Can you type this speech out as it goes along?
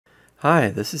Hi,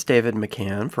 this is David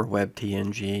McCann for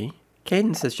WebTNG.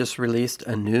 Kadence has just released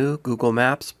a new Google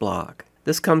Maps block.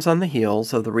 This comes on the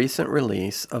heels of the recent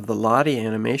release of the Lottie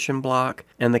animation block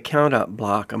and the Count Up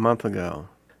block a month ago.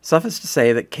 Suffice to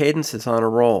say that Kadence is on a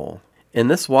roll. In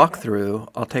this walkthrough,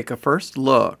 I'll take a first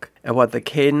look at what the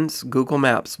Kadence Google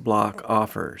Maps block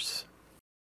offers.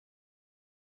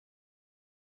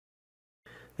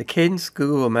 The Kadence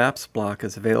Google Maps block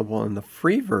is available in the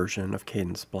free version of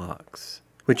Kadence Blocks,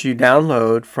 which you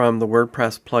download from the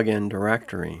WordPress plugin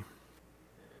directory.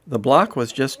 The block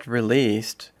was just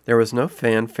released. There was no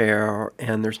fanfare,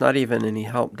 and there's not even any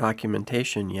help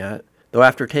documentation yet, though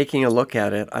after taking a look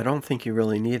at it, I don't think you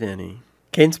really need any.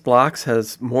 Kadence Blocks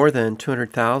has more than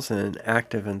 200,000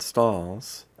 active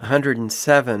installs,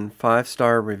 107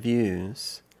 5-star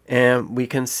reviews, and we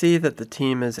can see that the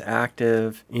team is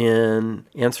active in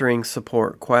answering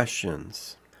support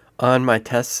questions. On my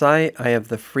test site, I have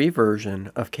the free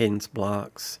version of Kadence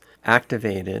Blocks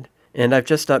activated, and I've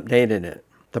just updated it.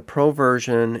 The pro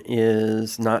version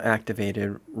is not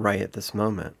activated right at this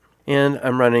moment, and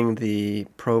I'm running the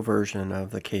pro version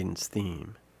of the Kadence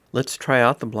theme. Let's try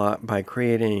out the block by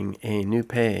creating a new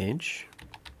page.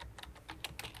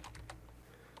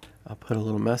 I'll put a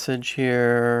little message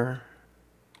here.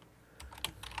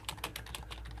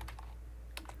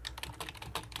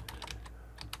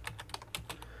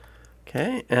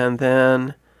 Okay, and then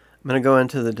I'm going to go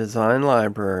into the design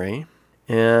library,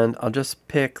 and I'll just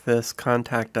pick this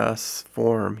Contact Us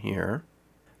form here.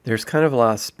 There's kind of a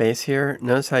lot of space here.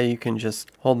 Notice how you can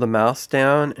just hold the mouse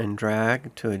down and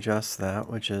drag to adjust that,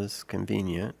 which is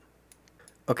convenient.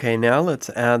 Okay, now let's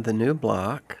add the new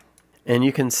block. And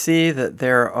you can see that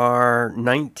there are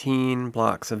 19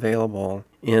 blocks available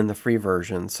in the free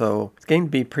version. So it's going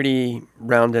to be pretty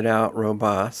rounded out,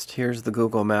 robust. Here's the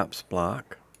Google Maps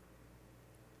block.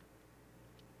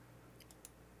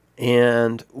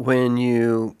 And when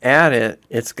you add it,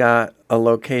 it's got a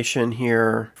location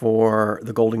here for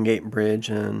the Golden Gate Bridge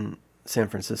in San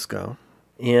Francisco.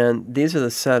 And these are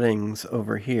the settings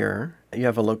over here. You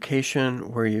have a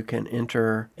location where you can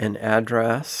enter an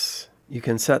address. You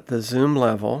can set the zoom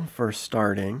level for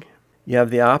starting. You have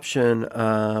the option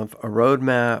of a road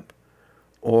map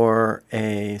or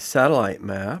a satellite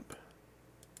map.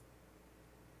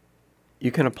 You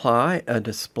can apply a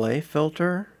display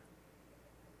filter.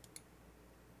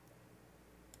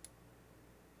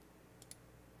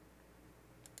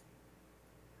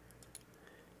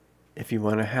 If you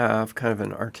want to have kind of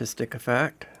an artistic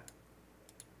effect.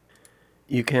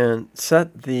 You can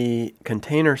set the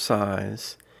container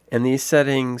size, and these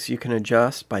settings you can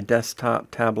adjust by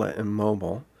desktop, tablet, and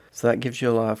mobile. So that gives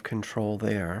you a lot of control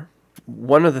there.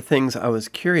 One of the things I was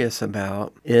curious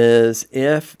about is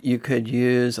if you could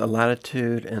use a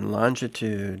latitude and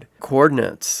longitude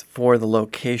coordinates for the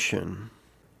location.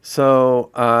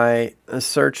 So I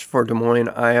searched for Des Moines,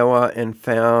 Iowa, and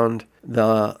found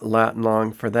the lat and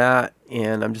long for that,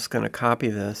 and I'm just going to copy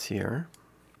this here,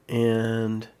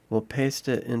 and we'll paste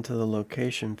it into the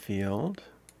location field.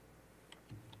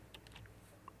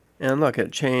 And look,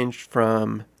 it changed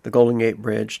from the Golden Gate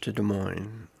Bridge to Des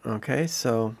Moines. Okay,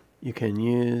 so you can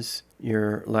use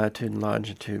your latitude and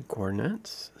longitude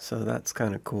coordinates, so that's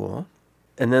kind of cool.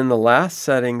 And then the last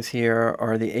settings here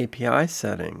are the API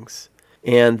settings.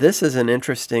 And this is an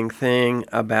interesting thing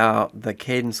about the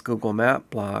Kadence Google Map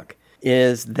block,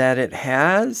 is that it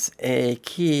has a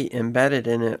key embedded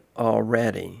in it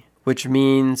already, which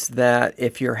means that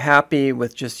if you're happy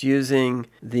with just using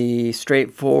the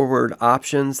straightforward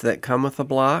options that come with the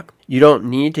block, you don't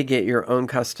need to get your own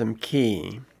custom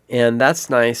key. And that's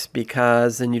nice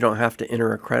because then you don't have to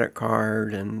enter a credit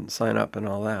card and sign up and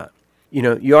all that. You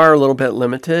know, you are a little bit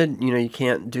limited. You know, you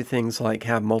can't do things like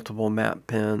have multiple map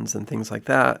pins and things like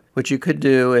that, which you could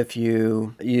do if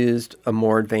you used a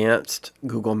more advanced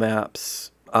Google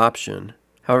Maps option.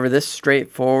 However, this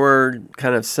straightforward,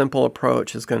 kind of simple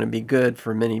approach is going to be good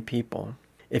for many people.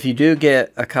 If you do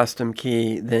get a custom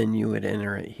key, then you would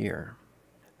enter it here.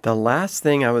 The last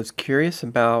thing I was curious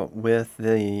about with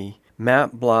the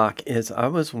map block is I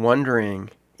was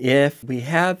wondering if we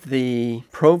have the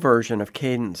pro version of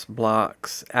Kadence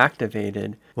Blocks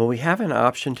activated, will we have an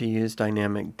option to use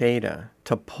dynamic data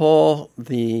to pull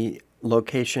the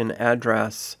location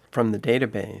address from the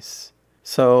database?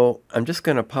 So I'm just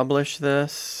going to publish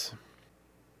this,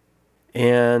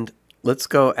 and let's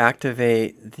go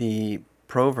activate the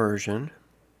pro version.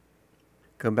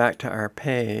 Go back to our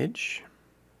page.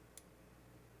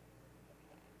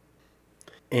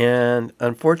 And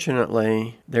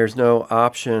unfortunately, there's no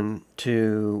option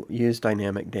to use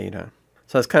dynamic data.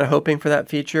 So I was kind of hoping for that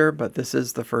feature, but this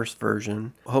is the first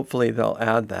version. Hopefully they'll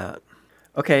add that.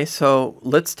 Okay, so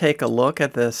let's take a look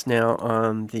at this now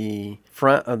on the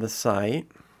front of the site.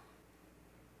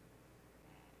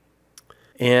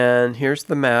 And here's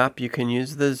the map. You can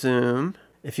use the zoom.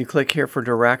 If you click here for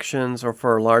directions or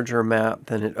for a larger map,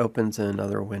 then it opens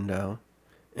another window.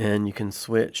 And you can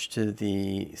switch to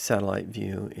the satellite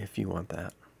view if you want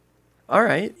that. All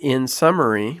right, in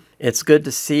summary, it's good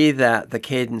to see that the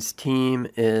Kadence team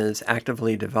is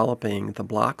actively developing the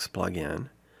Blocks plugin.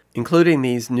 Including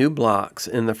these new blocks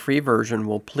in the free version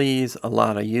will please a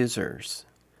lot of users.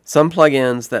 Some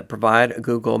plugins that provide a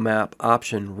Google Map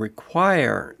option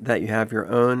require that you have your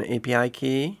own API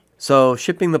key. So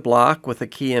shipping the block with a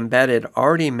key embedded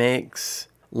already makes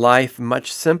life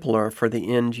much simpler for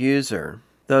the end user,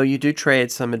 though you do trade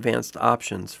some advanced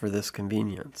options for this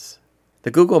convenience.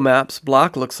 The Google Maps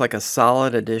block looks like a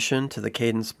solid addition to the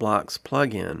Kadence Blocks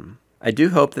plugin. I do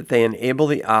hope that they enable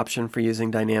the option for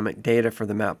using dynamic data for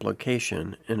the map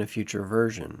location in a future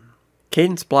version.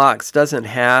 Kadence Blocks doesn't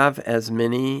have as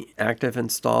many active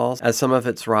installs as some of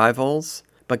its rivals,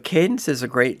 but Kadence is a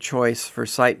great choice for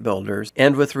site builders,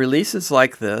 and with releases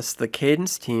like this, the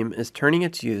Kadence team is turning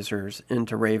its users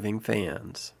into raving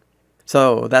fans.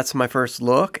 So that's my first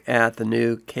look at the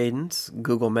new Kadence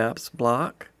Google Maps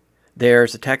block.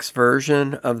 There's a text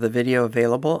version of the video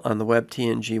available on the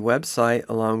WebTNG website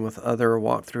along with other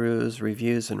walkthroughs,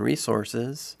 reviews, and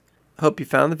resources. Hope you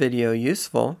found the video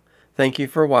useful. Thank you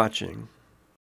for watching.